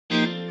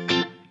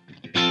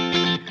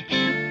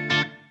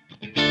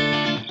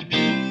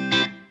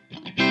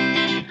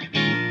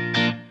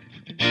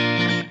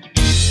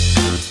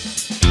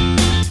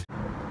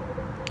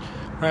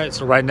All right,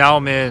 so right now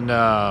I'm in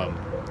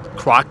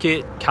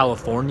Crockett,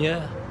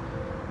 California.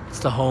 It's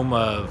the home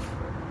of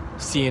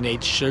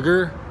C&H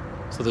sugar.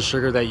 So the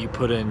sugar that you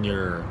put in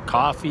your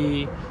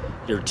coffee,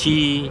 your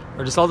tea,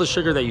 or just all the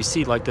sugar that you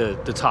see, like the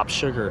top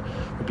sugar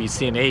would be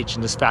C&H.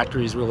 And this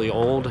factory is really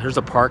old. There's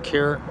a park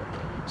here.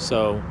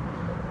 So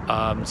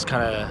just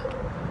kind of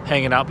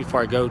hanging out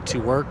before I go to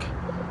work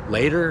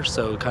later.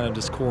 So kind of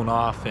just cooling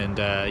off and,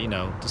 you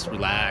know, just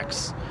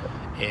relax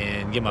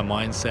and get my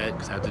mind set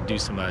because I have to do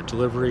some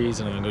deliveries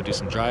and I'm gonna go do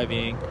some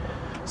driving.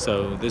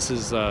 So this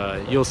is,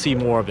 you'll see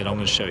more of it. I'm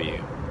gonna show you.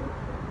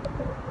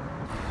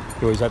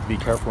 You always have to be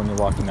careful when you're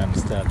walking down the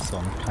steps. So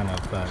I'm kind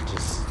of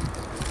just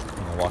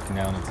walking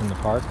down. It's in the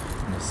park.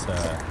 And this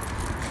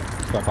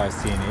got by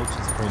C&H.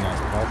 It's a pretty nice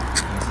park.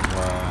 And this is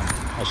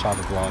I shot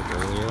a vlog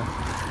earlier.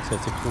 So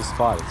it's a cool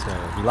spot. It's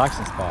a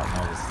relaxing spot and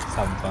I was just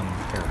having fun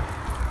here.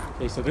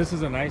 Okay, so this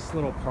is a nice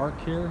little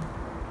park here.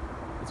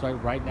 It's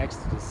right next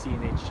to the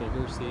C&H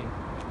sugar, see?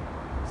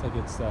 It's like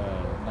it's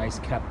a nice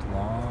kept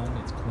lawn,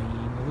 it's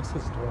clean, it looks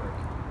historic.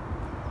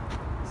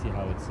 See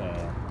how it's,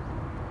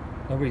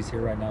 nobody's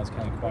here right now, it's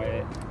kind of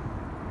quiet.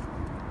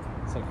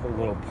 It's like a whole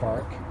little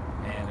park,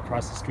 and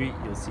across the street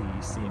you'll see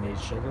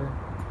C&H sugar.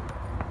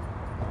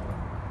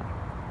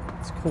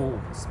 It's a cool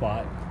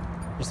spot.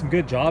 There's some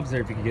good jobs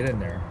there if you can get in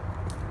there.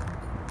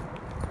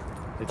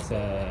 It's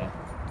a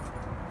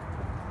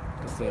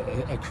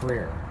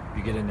career. If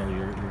you get in there,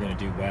 you're going to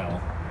do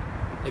well.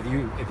 If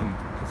you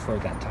prefer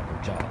that type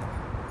of job.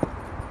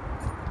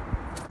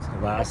 So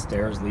the last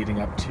stairs leading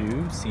up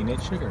to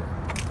C&H sugar.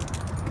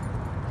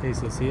 Okay,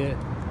 so see it?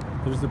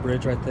 There's the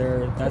bridge right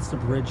there. That's the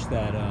bridge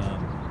that,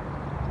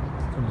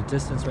 from the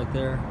distance right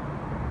there,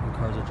 the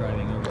cars are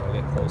driving over. I'll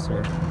get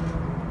closer.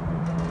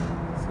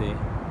 See?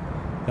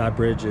 That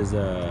bridge is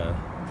the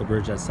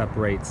bridge that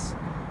separates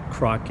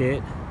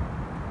Crockett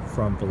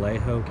from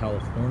Vallejo,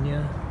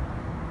 California.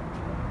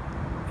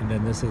 And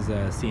then this is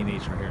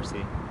C&H right here, see?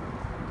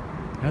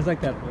 It has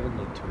like that old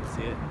look to it,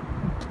 see it?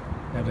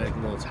 They have like a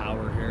little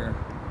tower here.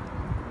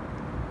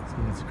 See,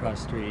 it's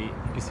across the street.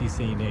 You can see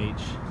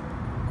C&H.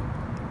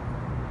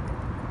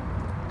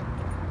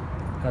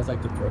 It has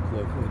like the brick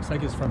look. It looks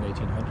like it's from the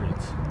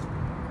 1800s.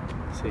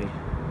 See?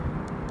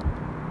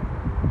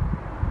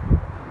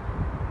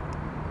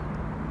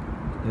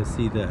 You'll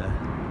see the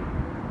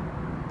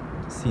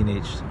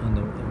C&H on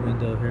the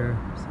window here,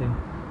 see?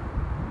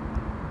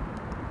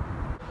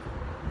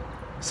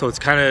 So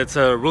it's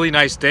a really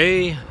nice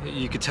day.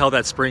 You could tell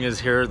that spring is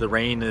here. The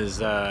rain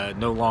is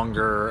no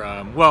longer,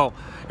 well,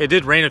 it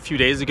did rain a few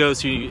days ago,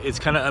 so it's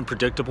kind of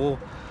unpredictable.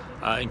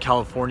 In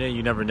California,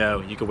 you never know.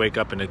 You could wake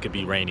up and it could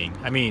be raining.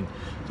 I mean,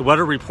 the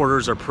weather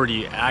reporters are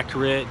pretty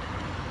accurate.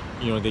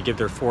 You know, they give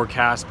their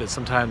forecast, but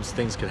sometimes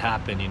things could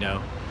happen, you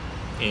know.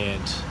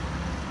 And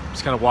I'm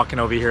just kind of walking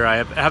over here.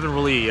 I haven't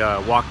really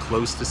walked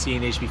close to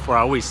C&H before.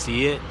 I always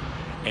see it,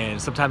 and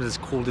sometimes it's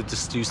cool to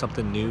just do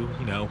something new,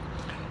 you know.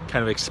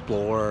 Kind of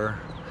explore,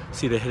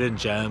 see the hidden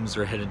gems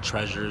or hidden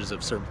treasures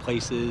of certain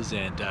places.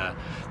 And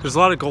there's a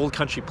lot of gold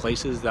country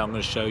places that I'm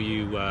going to show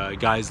you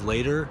guys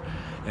later,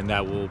 and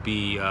that will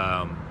be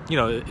you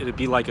know, it'll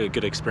be like a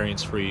good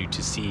experience for you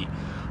to see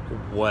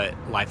what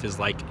life is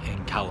like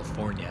in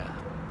California.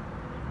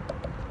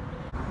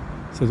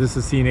 So this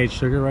is C&H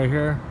sugar right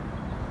here.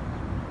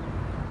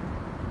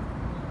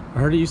 I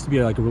heard it used to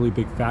be like a really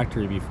big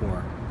factory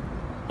before,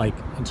 like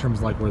in terms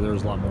of like where there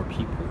was a lot more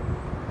people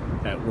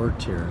that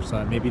worked here,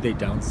 so maybe they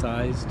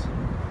downsized.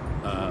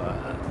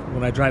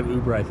 When I drive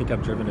Uber, I think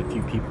I've driven a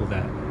few people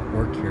that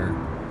work here,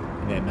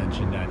 and they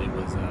mentioned that it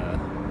was,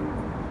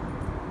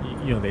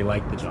 you know, they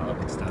liked the job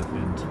and stuff.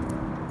 And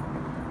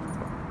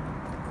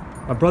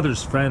my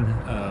brother's friend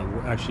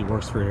actually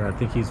works for here. I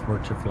think he's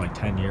worked here for like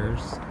 10 years.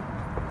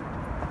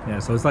 Yeah,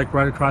 so it's like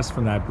right across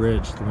from that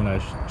bridge, the one I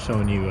was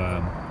showing you,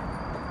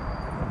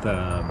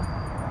 the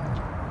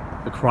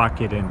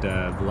Crockett and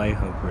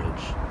Vallejo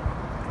bridge.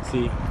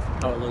 See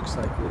how it looks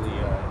like really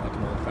like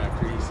an old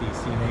factory. You see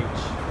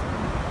C&H.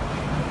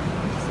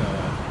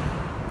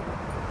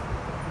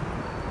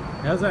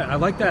 I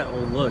like that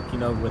old look, you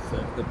know, with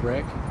the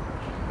brick,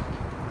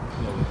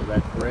 you know, with the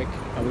red brick.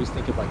 I always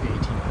think of like the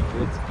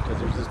 1800s because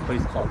there's this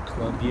place called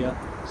Columbia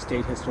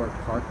State Historic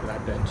Park that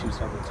I've been to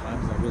several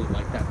times. And I really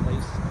like that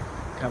place.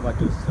 Kind of like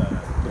this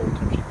old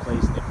country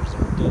place. They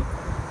preserved it,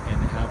 and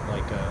they have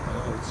like an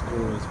old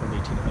school is from the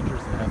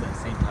 1800s and they have that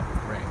same type of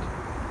brick.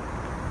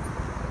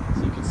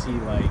 So you can see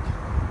like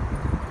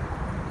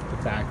the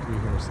factory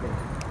here, so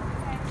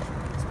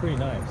it's pretty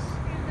nice.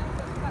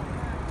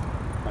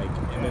 Like,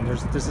 and then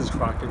this is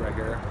Crockett right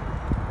here.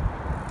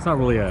 It's not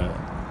really a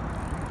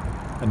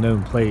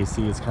known place.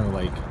 See, it's kind of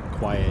like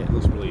quiet. It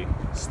looks really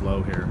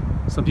slow here.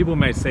 Some people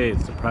might say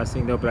it's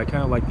depressing though, but I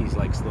kind of like these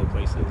like slow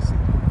places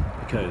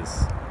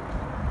because,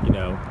 you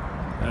know,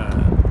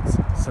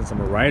 since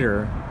I'm a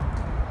writer,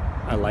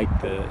 I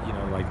like the, you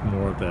know, like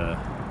more of the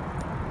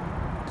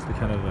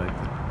kind of like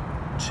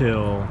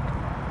chill,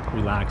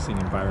 relaxing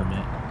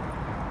environment.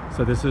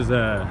 So this is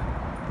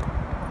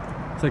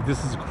it's like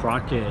this is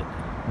Crockett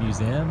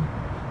Museum.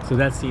 So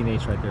that's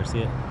C&H right there, see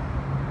it?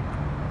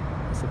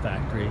 the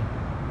factory.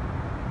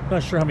 I'm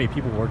not sure how many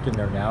people work in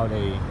there now.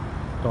 They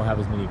don't have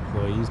as many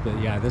employees, but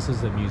yeah, this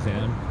is a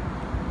museum.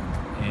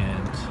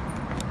 And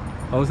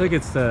it looks like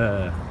it's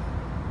the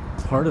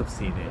part of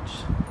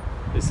CNH.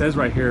 It says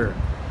right here,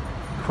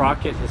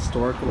 Crockett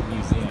Historical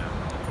Museum.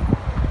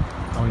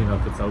 I don't even know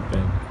if it's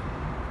open.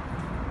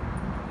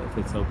 If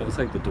it's open, it's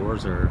like the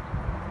doors are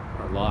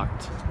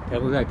locked. They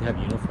look like they have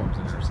uniforms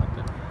in there or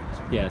something.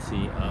 Yeah,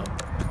 see,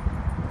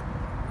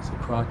 so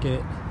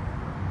Crockett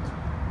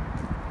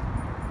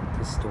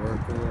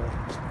Historical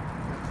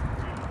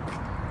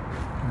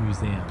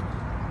Museum.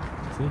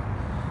 See?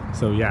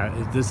 So yeah,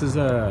 this is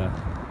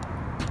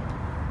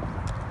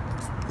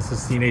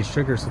CNH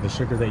sugar. So the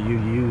sugar that you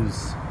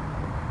use,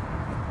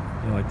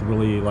 you know,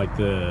 like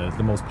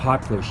the most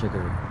popular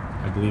sugar,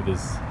 I believe,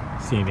 is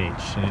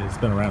CNH, and it's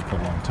been around for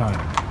a long time.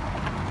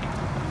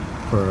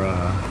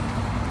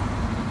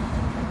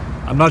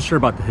 I'm not sure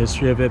about the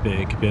history of it, but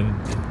it could be,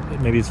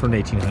 maybe it's from the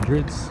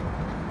 1800s,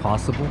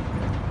 possible.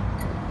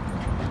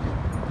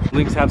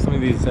 Links have some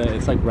of these,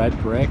 it's like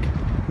red brick.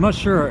 I'm not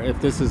sure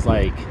if this is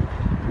like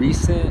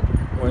recent,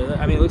 or,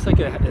 I mean, it looks like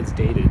it's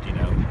dated, you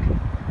know.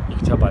 You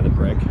can tell by the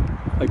brick.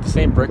 Like the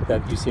same brick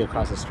that you see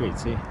across the street,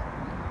 see?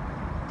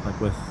 Like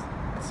with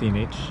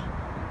CNH.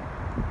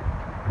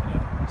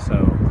 Yeah,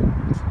 so,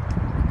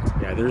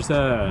 yeah, there's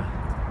I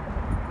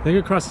think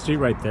across the street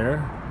right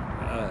there,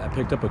 I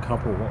picked up a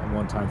couple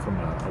one time from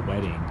a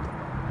wedding.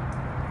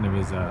 And it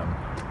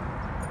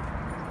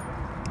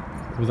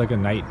was like a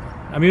night.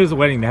 I mean, it was a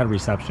wedding, they had a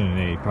reception, and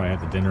they probably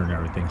had the dinner and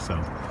everything, so.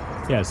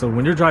 Yeah, so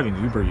when you're driving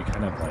Uber, you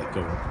kind of like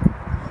go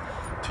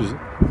to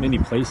many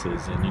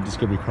places, and you just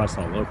get requests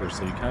all over,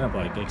 so you kind of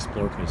like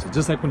explore places,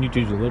 just like when you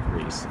do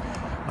deliveries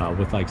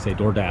with, like, say,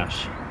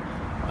 DoorDash,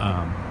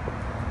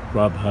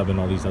 Grubhub, and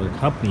all these other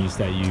companies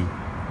that you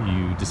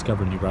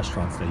discover new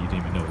restaurants that you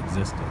didn't even know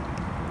existed.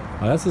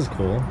 This is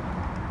cool.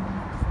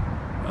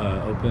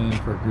 Open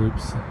for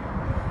groups.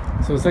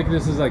 So it's like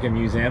this is like a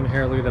museum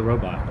here. Look at the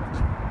robot.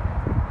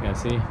 Yeah,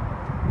 see?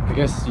 I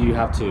guess you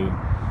have to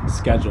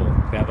schedule.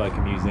 They have like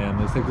a museum.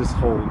 It's like this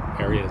whole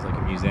area is like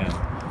a museum.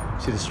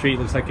 See, the street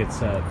looks like it's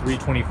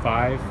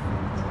 325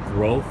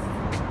 Grove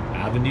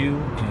Avenue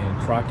in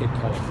Crockett,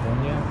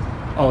 California.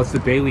 Oh, it's the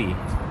Bailey.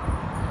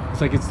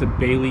 It's like it's the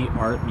Bailey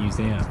Art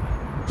Museum.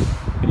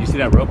 And you see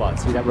that robot?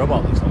 See, that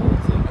robot looks old.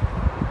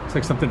 It's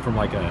like something from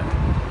like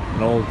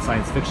an old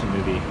science fiction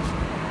movie.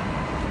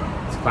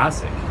 It's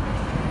classic.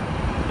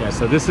 Yeah.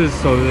 So this is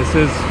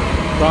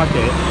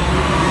Crockett.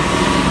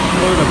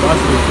 One of the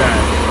buses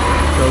that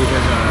goes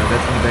in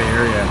that's in the Bay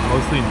Area,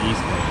 mostly in the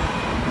East Bay,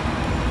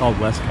 called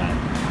Westcott.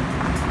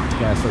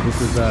 Yeah. So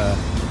this is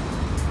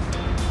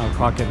how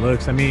Crockett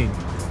looks. I mean,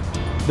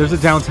 there's a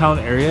downtown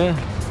area,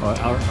 art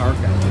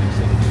gallery.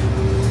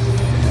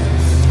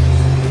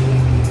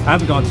 I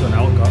haven't gone to an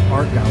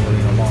art gallery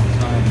in a long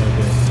time, but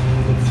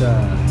it's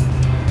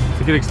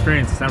a good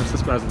experience. San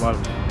Francisco has a lot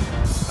of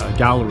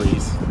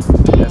galleries.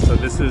 Yeah, so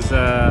this is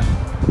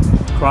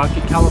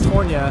Crockett,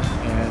 California,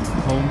 and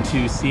home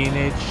to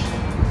CNH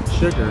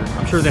Sugar.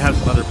 I'm sure they have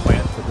some other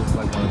plants, but this is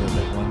like one of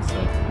their big ones. So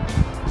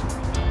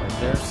right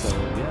there. So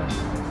yeah,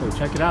 so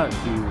check it out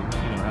if you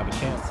have a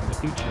chance in the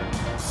future.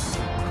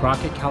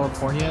 Crockett,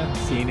 California,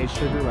 CNH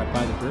Sugar, right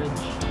by the bridge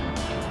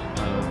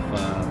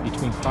of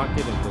between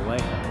Crockett and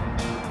Vallejo.